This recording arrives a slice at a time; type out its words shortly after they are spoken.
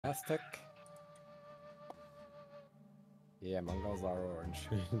Aztec. Yeah, Mongols are orange.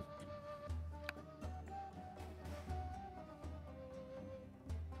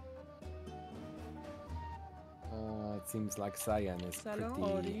 It seems like Cyan is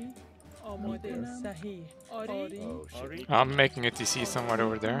pretty... Oh, shit. I'm making a TC somewhere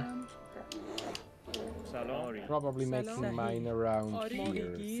over there. Probably making mine around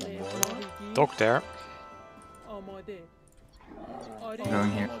here somewhere. Dock there.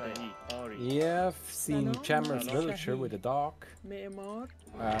 Going here. Yeah, I've seen Chamber's villager with a dock.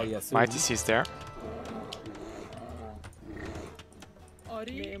 Yes. My TC's there. I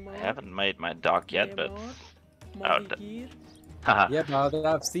haven't made my dock yet, but... Yeah, but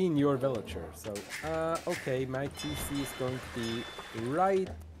I've seen your villager, so... okay, my TC is going to be right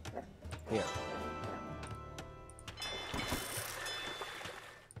here.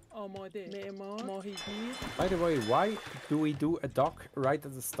 By the way, why do we do a dock right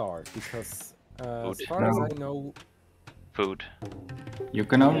at the start? Because as far as I know... Food. You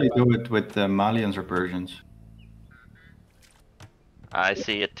can only do it with the Malians or Persians. I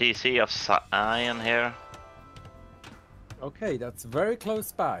see a TC of Cyan here. Okay, that's very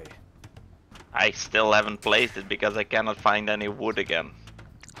close by. I still haven't placed it because I cannot find any wood again.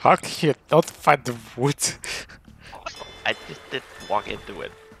 How can you not find the wood? I just did walk into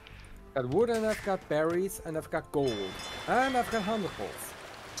it. I've got wood and I've got berries and I've got gold. And I've got huntables.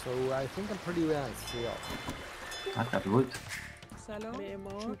 So I think I'm pretty nice here. I've got wood.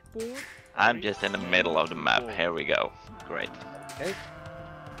 I'm just in the middle of the map. Here we go. Great. Okay.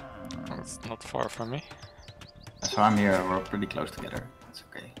 It's not far from me. So I'm here, we're pretty close together. It's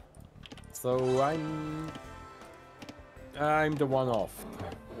okay. So I'm the one off.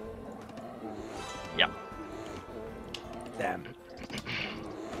 Yeah. Damn.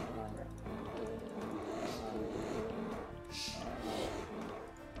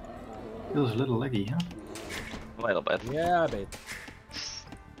 Feels a little laggy, huh? A little bit. Yeah, a bit.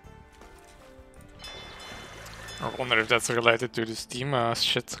 I wonder if that's related to the Steam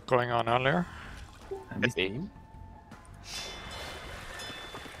shit going on earlier. Maybe.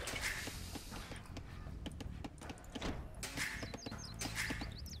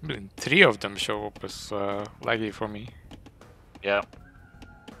 Three of them show up as laggy for me. Yeah.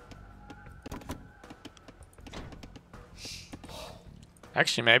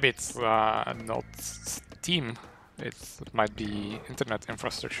 Actually, maybe it's not Steam. It might be internet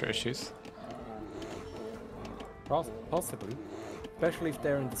infrastructure issues. Possibly. Especially if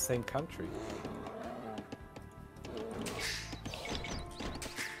they're in the same country.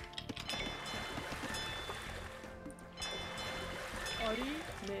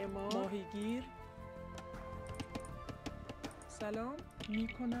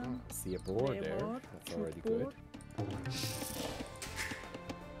 See a board there. That's already good.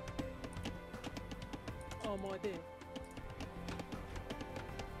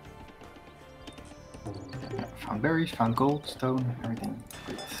 Found berries, found gold, stone, everything.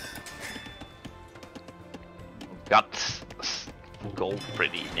 Got gold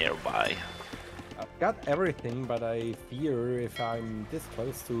pretty nearby. I've got everything, but I fear if I'm this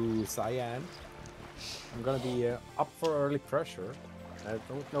close to Cyan, I'm gonna be up for early pressure. I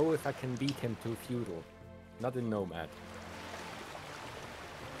don't know if I can beat him to feudal. Not in Nomad.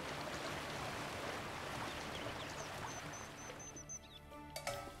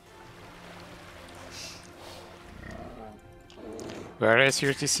 Where is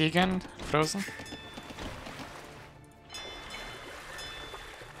your TC again, Frozen?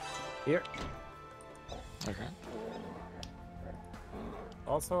 Here. Okay.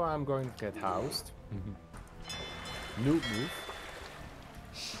 Also, I'm going to get housed. New move.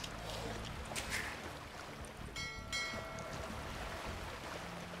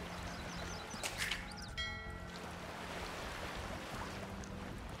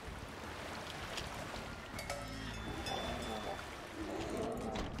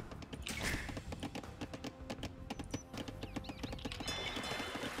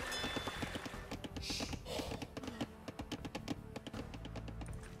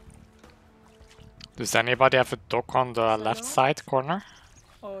 Does anybody have a dock on the left side corner?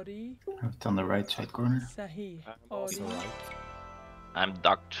 It's on the right side corner. Also right. I'm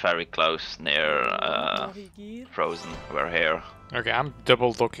docked very close near Frozen. We're here. Okay, I'm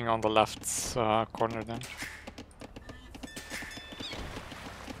double docking on the left corner then.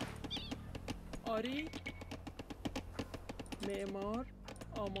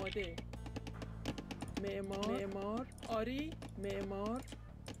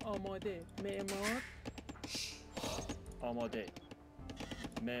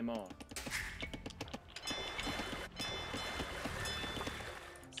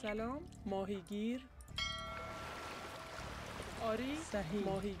 سلام ماهیگیر آری صحیح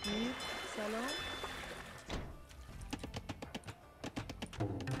ماهیگیر سلام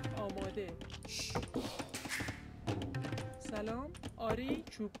آماده سلام آری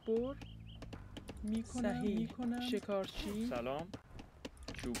چوب بر میکنم صحیح میکنم شکارچی سلام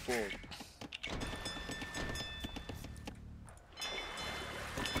چوب بر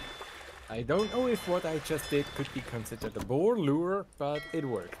I don't know if what I just did could be considered a boar lure, but it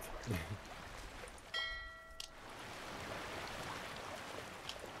worked.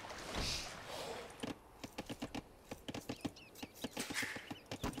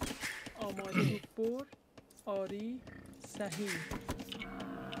 آماده بر آری صحیح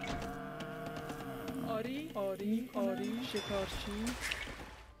آری آری آری شکارچی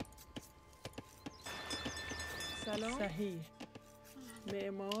سلام صحیح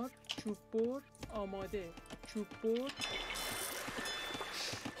معمار چوب بر آماده چوب بر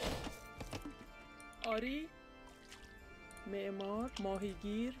آری معمار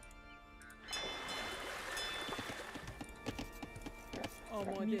ماهیگیر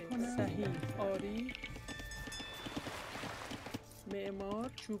آماده صحیح آری معمار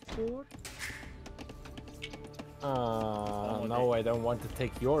چوب بر No, I don't want to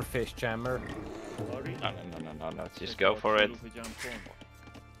take your fish, Jammer. آری No. Just go for it. شروع جمع کن.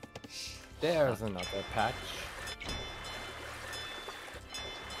 There's another patch.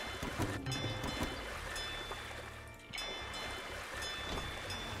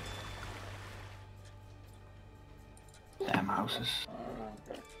 Damn houses.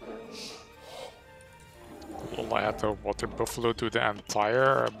 Well, I had to water buffalo to the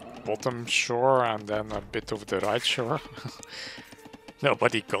entire bottom shore and then a bit of the right shore.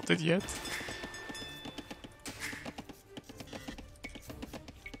 Nobody got it yet.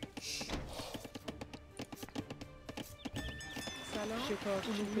 سلام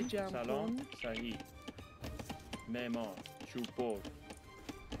شکارچی جمع سلام کن صحیح معمار چوب بر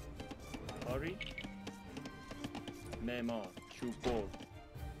آری معمار چوب بر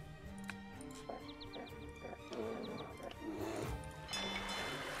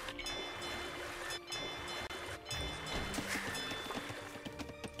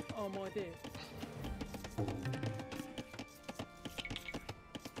آماده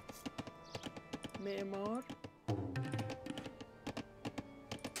معمار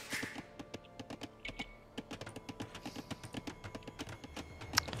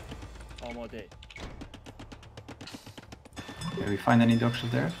آماده Did we find any docks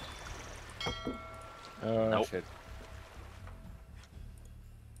up there? Nope. Shit.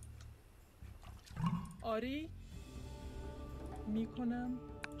 آری میکنم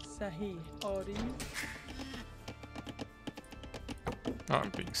صحیح آری I'm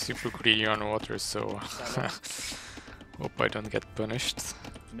being super greedy on water, so hope I don't get punished.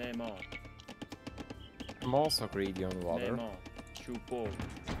 معمار I'm also greedy on water. معمار چوب بر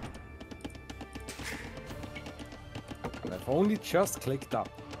I've only just clicked up.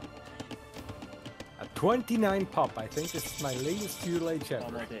 A 29 pop. I think this is my latest fuel age ever.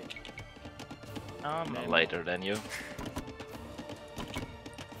 آماده I'm later than you.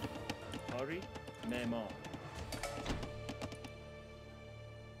 آری معمار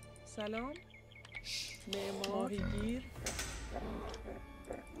سلام معمار ماهیگیر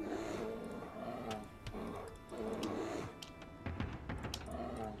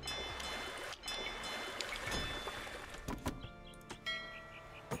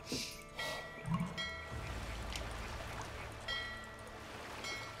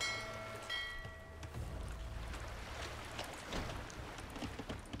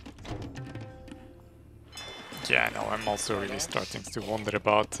Yeah, no, I'm also really starting to wonder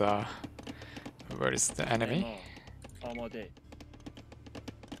about where is the enemy. معمار آماده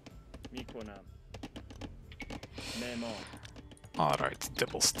میکنم معمار Alright,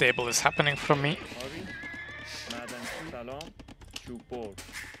 double stable is happening from me. آری معدن سلام چوب بر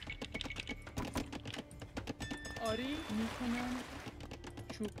آری میکنم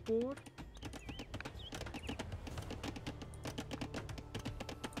چوب بر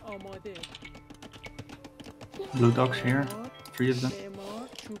آماده Blue docks here. 3 of them. معمار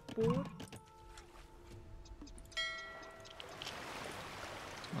چوب بر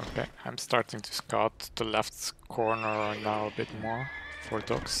Okay, I'm starting to scout the left corner now a bit more for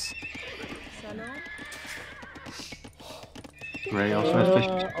docks. سلام Ray also has fish.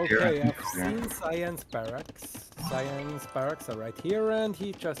 Here, Okay, I think, I've here. seen Cyan's barracks. Cyan's barracks are right here, and he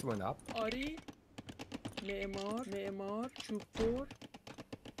just went up. آری معمار چوب بر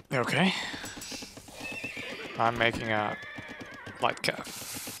Okay. I'm making a light calf.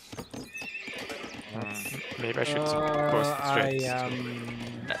 Maybe I should go I straight. am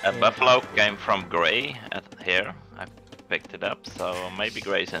A buffalo came from Gray at here. I picked it up, so maybe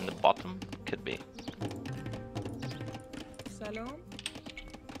Gray's in the bottom. Could be. سلام.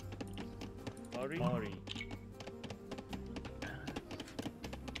 آری.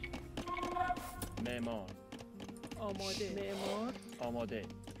 معمار. آماده. معمار. آماده.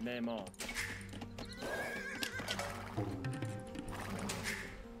 معمار.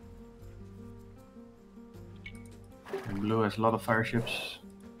 And blue has a lot of fire ships.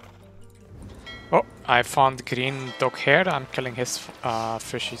 Oh, I found green dog here. I'm killing his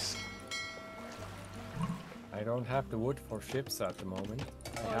fishies. I don't have the wood for ships at the moment.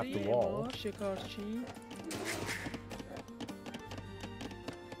 I have آری the wall. معمار. شکارچی.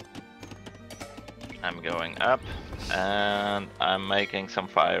 I'm going up, and I'm making some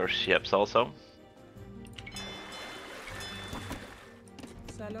fire ships also.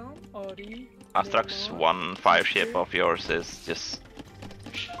 سلام. آری. Astrax, معمار. one fire ship of yours is just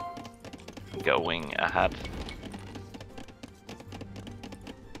going ahead.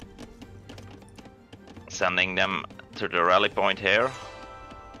 Sending them to the rally point here.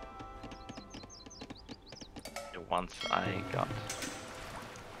 The ones I got.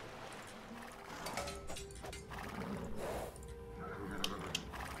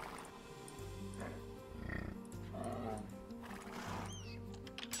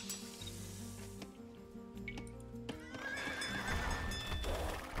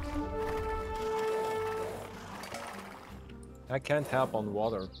 I can't help on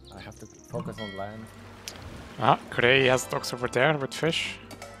water. I have to focus on land. Ah, Gray has dogs over there with fish.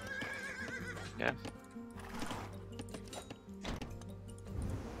 Yeah.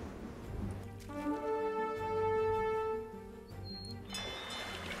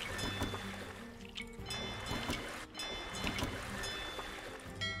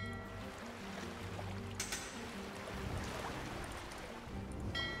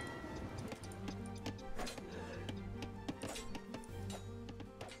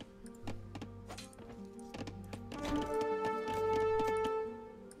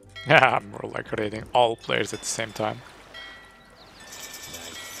 Yeah, I'm more like raiding all players at the same time.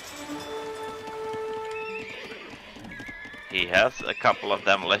 He has a couple of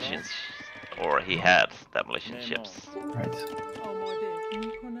demolitions, or he had demolition Nemo. ships. Right. آماده.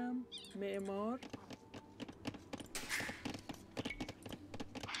 میکنم. معمار.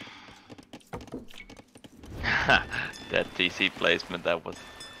 That TC placement that was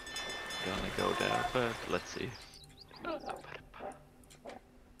gonna go there, but let's see.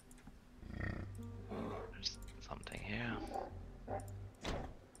 There's something here.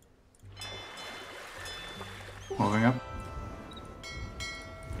 Moving up.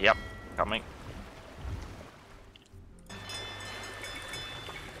 Yep, coming.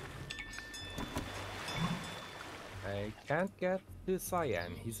 I can't get to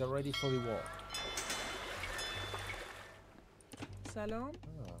Cyan. He's already fully walled. سلام.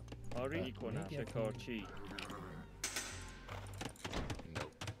 آری میکنم. شکارچی.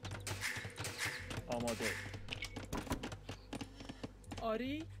 آماده.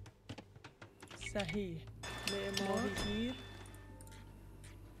 آری. صحیح. معماری گیر.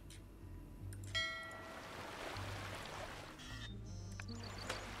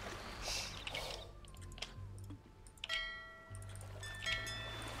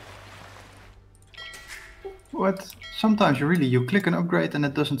 What? Sometimes you click an upgrade and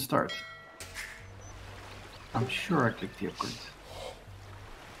it doesn't start. I'm sure I clicked the upgrade.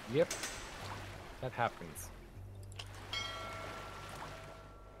 Yep, that happens.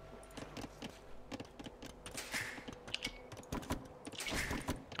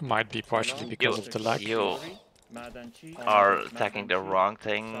 Might be partially because of the lag. You معدنچی. are attacking the wrong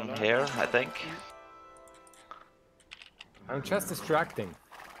thing here, I think. I'm just distracting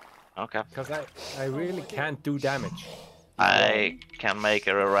Okay. because I really can't do damage. I can make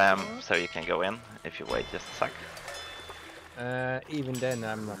a ram so you can go in if you wait just a sec. Even then,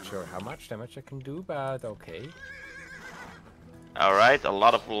 I'm not sure how much damage I can do, but okay. Alright, a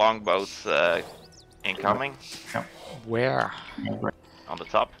lot of longboats incoming Where? on the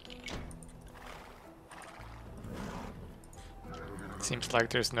top. Seems like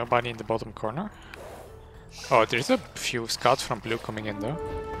there's nobody in the bottom corner. Oh, there's a few scouts from blue coming in though.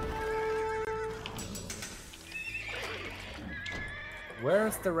 Where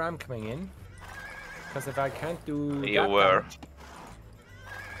is the ram coming in? Because if I can't do You that were. damage,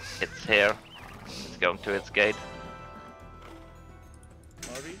 It's here. It's going to its gate.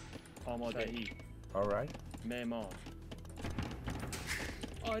 آری. آماده. all right. معمار.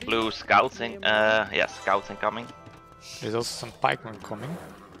 آری. Blue scouts in. Yes, scouts incoming. There's also some pikemen coming.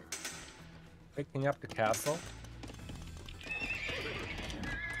 Picking up the castle.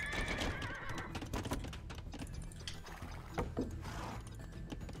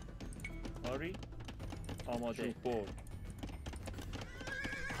 آماده برد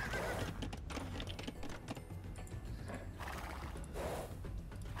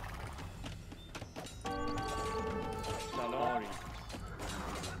سلام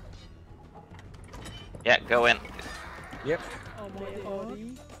Yeah, go in. Yep.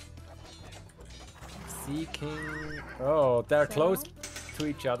 آماده Seeking. Oh, they're close to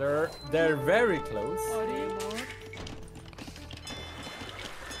each other. They're very close. معمار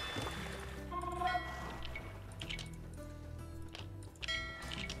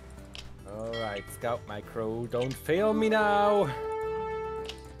Alright, scout my crew. Don't fail me now.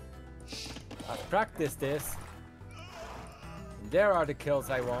 I've practiced this. There are the kills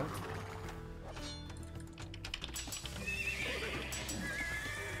I want.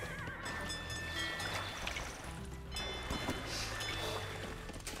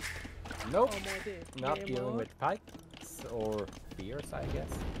 Nope, آماده not dealing معمار with pikes or spears, I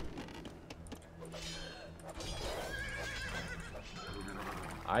guess.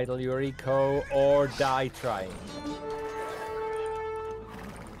 Idle your eco or die trying.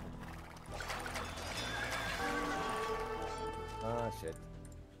 Ah, shit.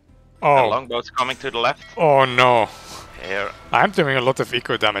 The Oh, longboat's coming to the left. oh no. Here. I'm doing a lot of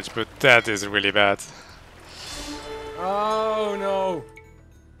eco damage, but that is really bad. Oh no!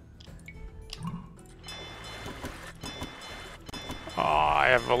 Oh, I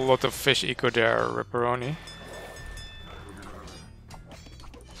have a lot of fish eco there, Ripperoni.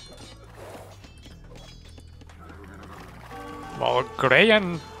 Well, grey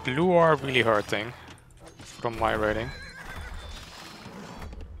and blue are really hurting from my rating.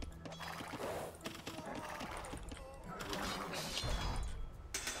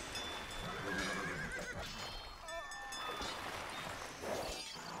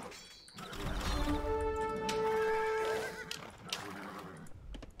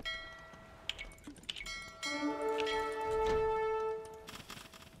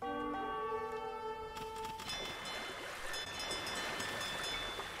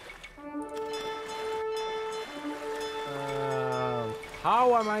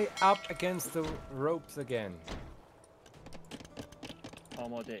 How am I up against the ropes again?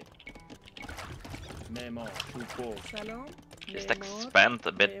 آماده معمار چوب برد سلام Just معمار expand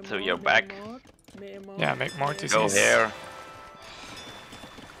a bit to your back. معمار Yeah, make more معمار. Go TCs. here.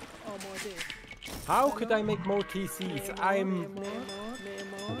 آماده How could I make more TCs? I'm معمار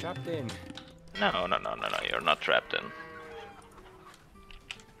معمار trapped in. No, you're not trapped in.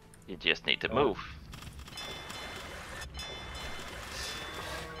 You just need to move.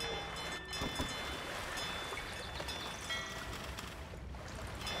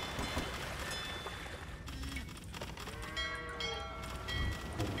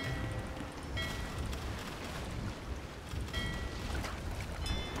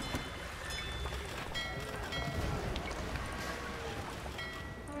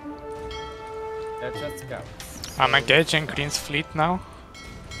 They're just scouts. I'm engaging Green's fleet now.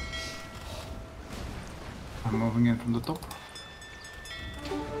 I'm moving in from the top.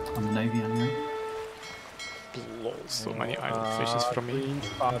 On the navy anyway. Lol, so many island fishes from me. Green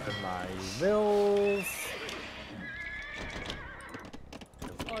spotted my wills.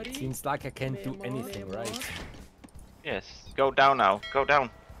 آری Seems like I can't do anything right. Yes. Go down now. Go down.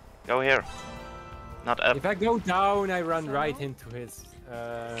 Go here. Not up. If I go down, I run right into his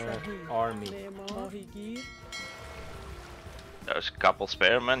صحیح army. معمار ماهیگیر There's a couple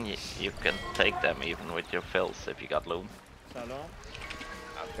spearmen. You can take them even with your fills if you got loom. سلام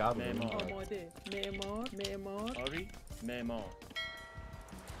I've got them. معمار آماده معمار معمار آری معمار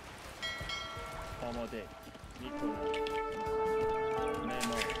آماده میکنم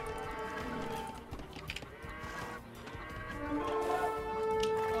معمار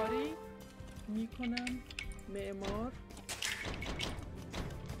آری میکنم معمار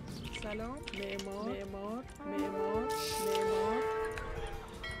سلام معمار معمار معمار معمار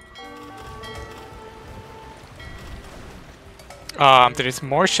There is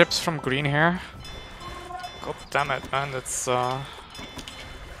more ships from green here. God damn it, man, that's a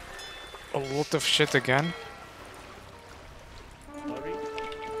lot of shit again. آری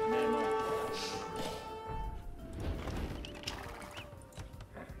معمار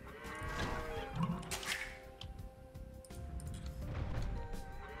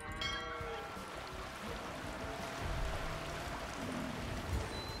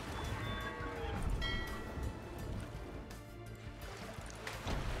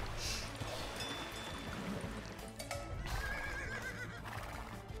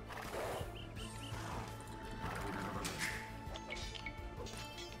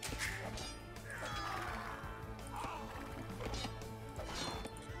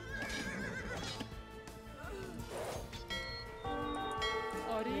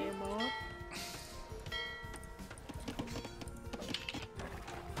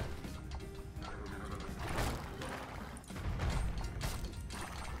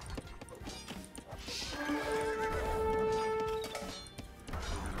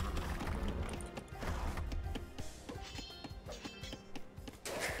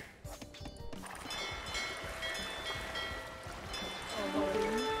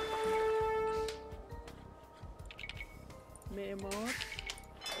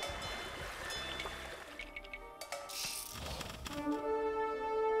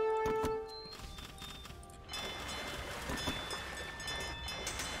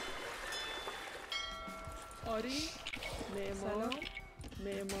آری معمار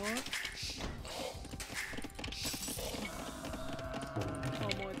معمار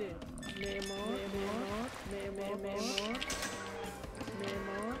آماده معمار معمار معمار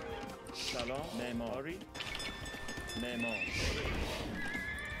معمار سلام معماری معمار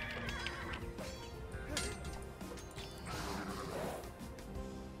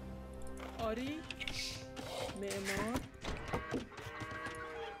آری معمار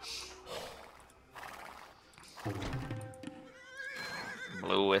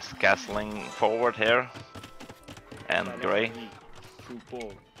Blue is castling forward here, and سلام gray.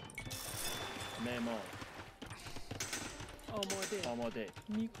 چوب معمار آماده آماده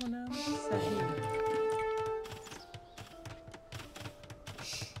میکنم صحیح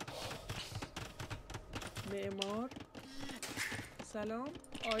معمار سلام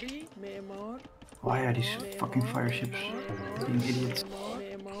آری معمار Why are these fucking fire ships being idiots?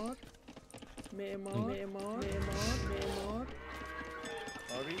 معمار معمار معمار معمار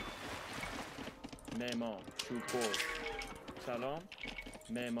آری معمار چوب سلام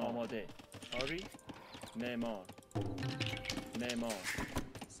معمار آماده آری معمار معمار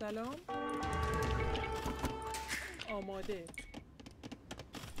سلام آماده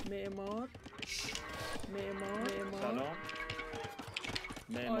معمار معمار معمار سلام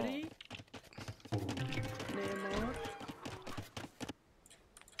معمار آری معمار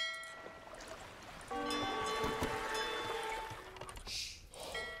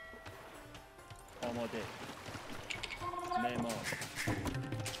آماده معمار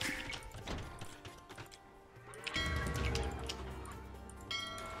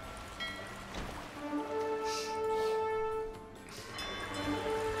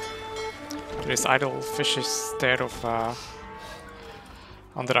There's idle fishes there of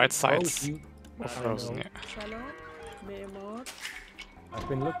on the right sides you- of frozen. Yeah. سلام معمار I've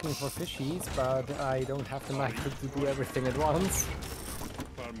been looking for fishies, but I don't have the micro to do everything at once.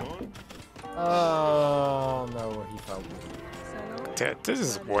 Oh no, he found me. سلام Dude, this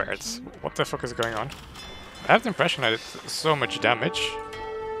is weird. What the fuck is going on? I have the impression I did so much damage,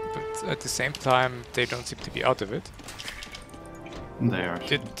 but at the same time they don't seem to be out of it. They are.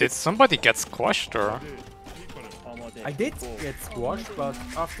 Did somebody get squashed or آماده I did get squashed, but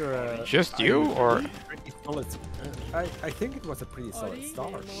after a just you or pretty solid, I think it was a pretty solid آری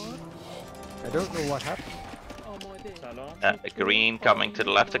start. معمار I don't know what happened. آماده سلام Green coming to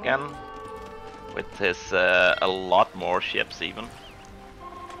the left again, with his a lot more ships even.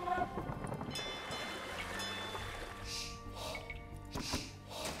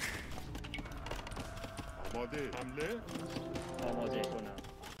 آماده کنم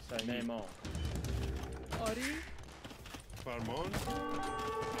معمار آری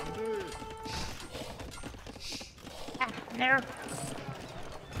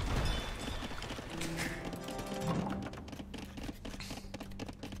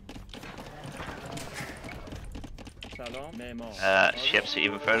سلام معمار Ships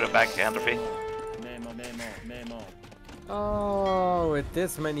even further back, Entropy. معمار معمار معمار Oh, with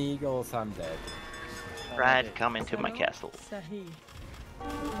this many eagles, I'm dead. Right, come into my سلام. castle. صحیح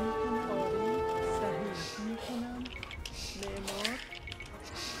میکنم آری صحیح میکنم معمار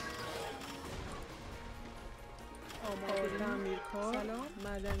آماده تعمیرکار سلام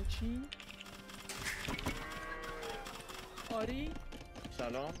معدنچی آری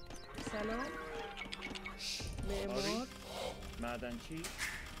سلام سلام معمار معدنچی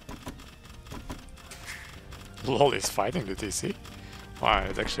LOL is fighting the DC? Wow,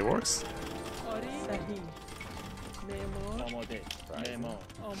 it actually works. آری صحیح معمار آماده معمار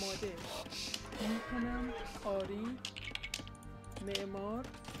آماده میکنم آری معمار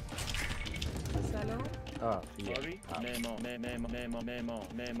سلام Ah, yeah. آری معمار معمار معمار معمار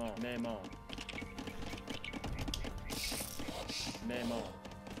معمار معمار معمار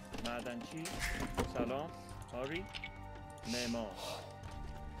معدنچی سلام آری معمار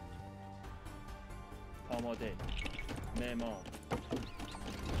آماده معمار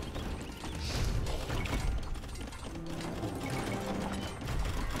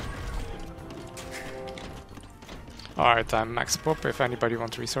Alright, I'm max pop if anybody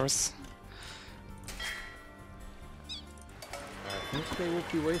wants resource. I think they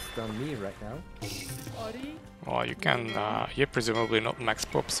would be wasted on me right now. آری Well, you can, you're presumably not max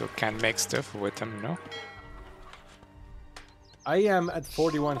pop, so can make stuff with them, no? I am at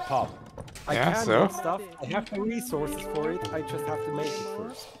 41 pop. I Yeah, can so? make stuff. I have the resources for it. I just have to make it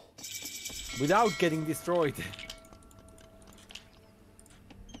first. Without getting destroyed.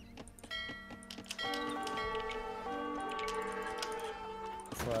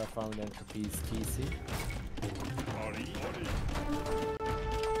 So I found Entropy's TC.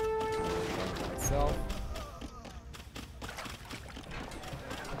 Myself.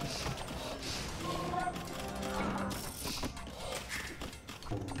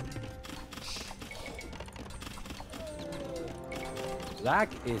 Lag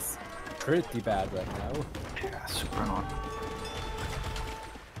is pretty bad right now. Yeah, super annoying.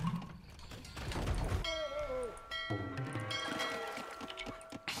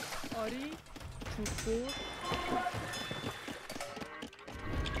 آری چوب‌بر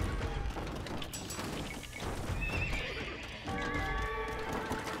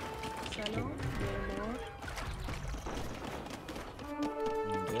سلام معمار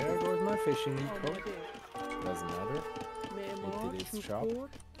There goes my fishing eco. آماده Doesn't matter. معمار It is sharp. چوب‌بر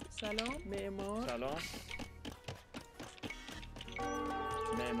سلام معمار سلام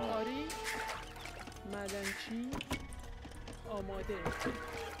معمار آری معدنچی آماده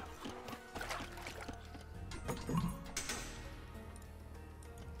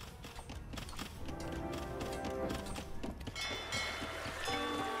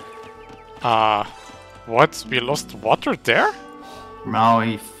What? We lost water there? No,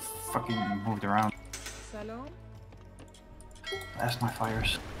 he fucking moved around. سلام That's my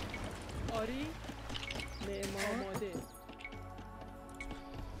fires. آری معمار آماده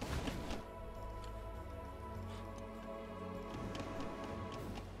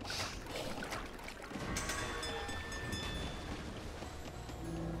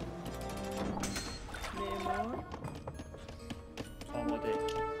معمار آماده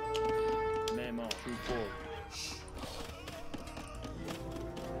معمار چوب‌بر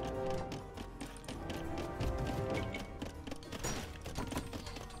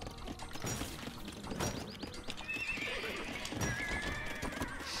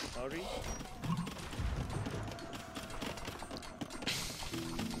آری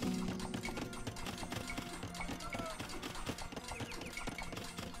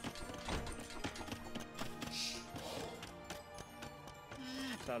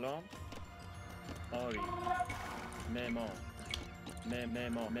سلام آری معمار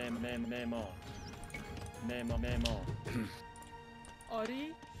معمار معمار معمار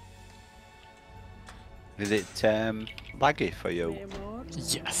آری Is it laggy for you? معمار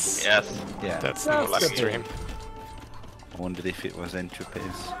Yes. Yes. Yeah. That's That's no the stream. I wondered if it was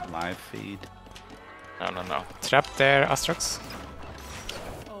Entropy's live feed. No. Trap there, Astrax.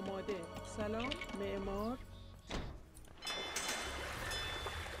 آماده سلام معمار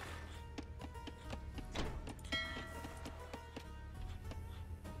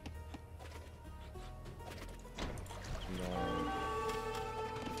No.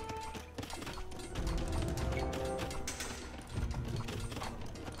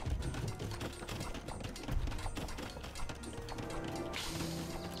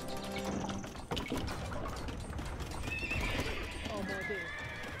 آماده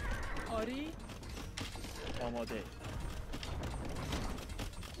آری آماده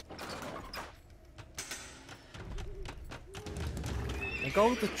I'm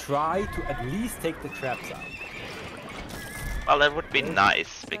going to try to at least take the traps out. Well, that would be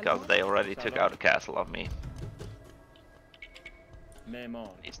nice because they already took out a castle of me. معمار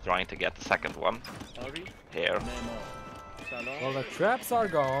He's trying to get the second one آری here. معمار سلام Well, the traps are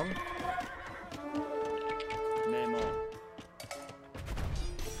gone. معمار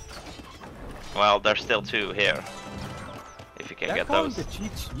Well, there's still two here. If you can They're get calling those. the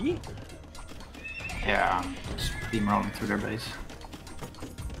cheat sheet. Yeah, steamrolling through their base.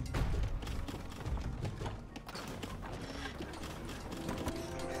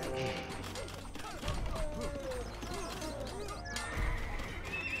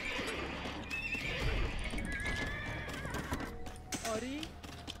 آری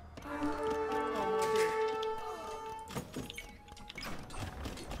آماده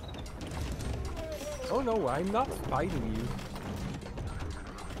Oh no, I'm not fighting you.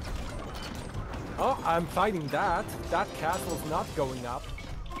 Oh, I'm fighting that. That castle's not going up.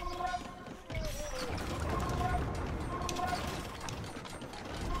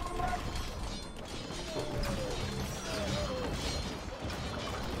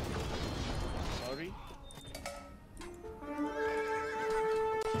 آری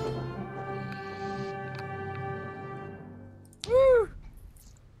Woo!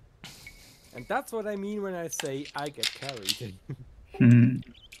 And that's what I mean when I say I get carried.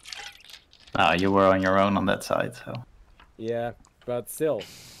 Ah, you were on your own on that side, so. Yeah, but still.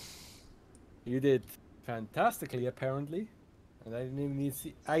 You did fantastically apparently. And I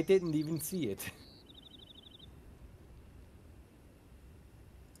didn't even see it.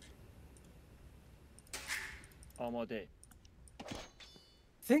 آماده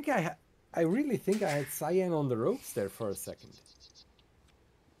I really think I had Cyan on the ropes there for a second.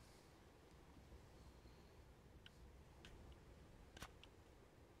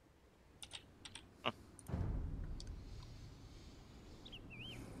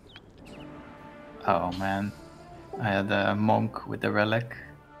 Oh man. I had a monk with a relic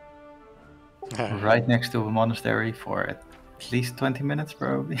right next to a monastery for at least 20 minutes,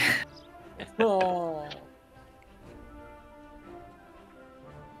 probably. Oh.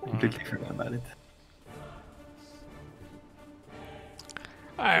 Completely forgot about it.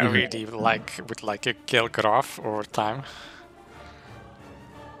 I really would like a kill graph over time.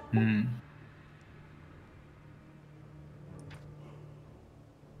 Hmm.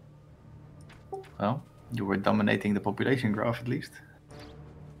 Well, you were dominating the population graph at least.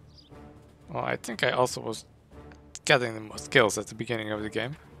 Well, I think I also was getting the most kills at the beginning of the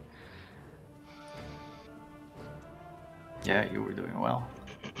game. Yeah, you were doing well.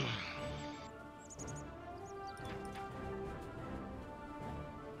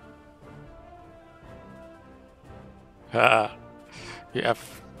 You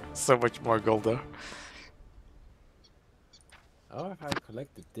have so much more gold though. How have I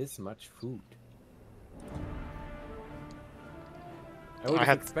collected this much food? I would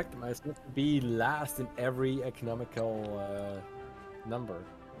have expected myself to be last in every economical number.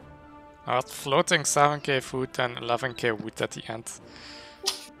 I had floating 7k food and 11k wood at the end.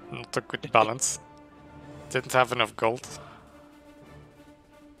 Not a good balance. Didn't have enough gold.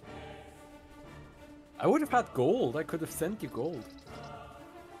 I would have had gold. I could have sent you gold.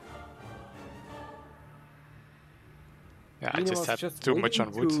 Yeah, I just had too much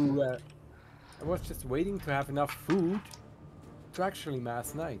on wood. I was just waiting to have enough food to actually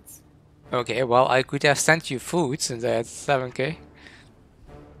mass knights. Okay, well, I could have sent you food since I had 7k.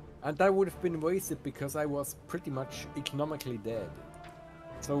 And that would have been wasted because I was pretty much economically dead.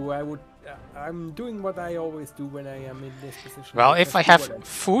 So I'm doing what I always do when I am in this position. Well, if I have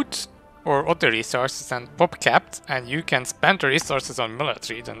food or other resources and pop capped, and you can spend the resources on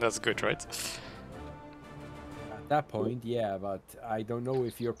military, then that's good, right? At that point, yeah, but I don't know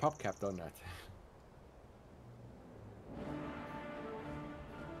if you're pop capped or not.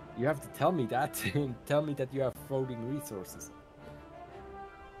 You have to tell me that. Tell me that you have floating resources.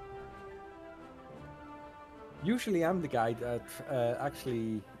 Usually I'm the guy that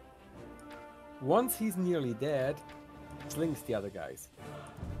actually, once he's nearly dead, slings the other guys.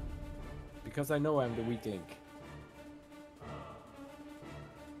 Because I know I'm the weak link.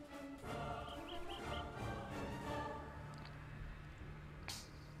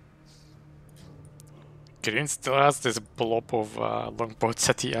 Green still has this blob of longboats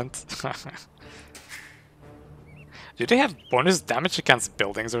at the end. Do they have bonus damage against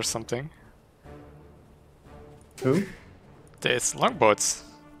buildings or something? Who? There's longboats.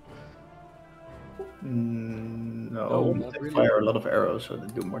 No, not they really. fire a lot of arrows, so they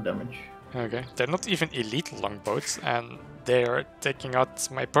do more damage. Okay, they're not even elite longboats, and they're taking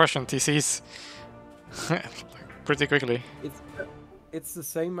out my Persian TCs pretty quickly. It's the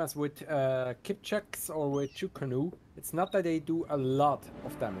same as with Kipchaks or with Chukanu. It's not that they do a lot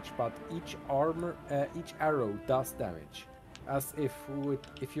of damage, but each arrow does damage. As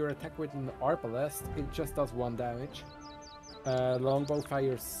if you're attacked with an arbalest, it just does 1 damage. Longbow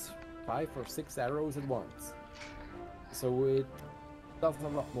fires 5 or 6 arrows at once, so it does a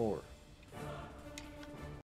lot more.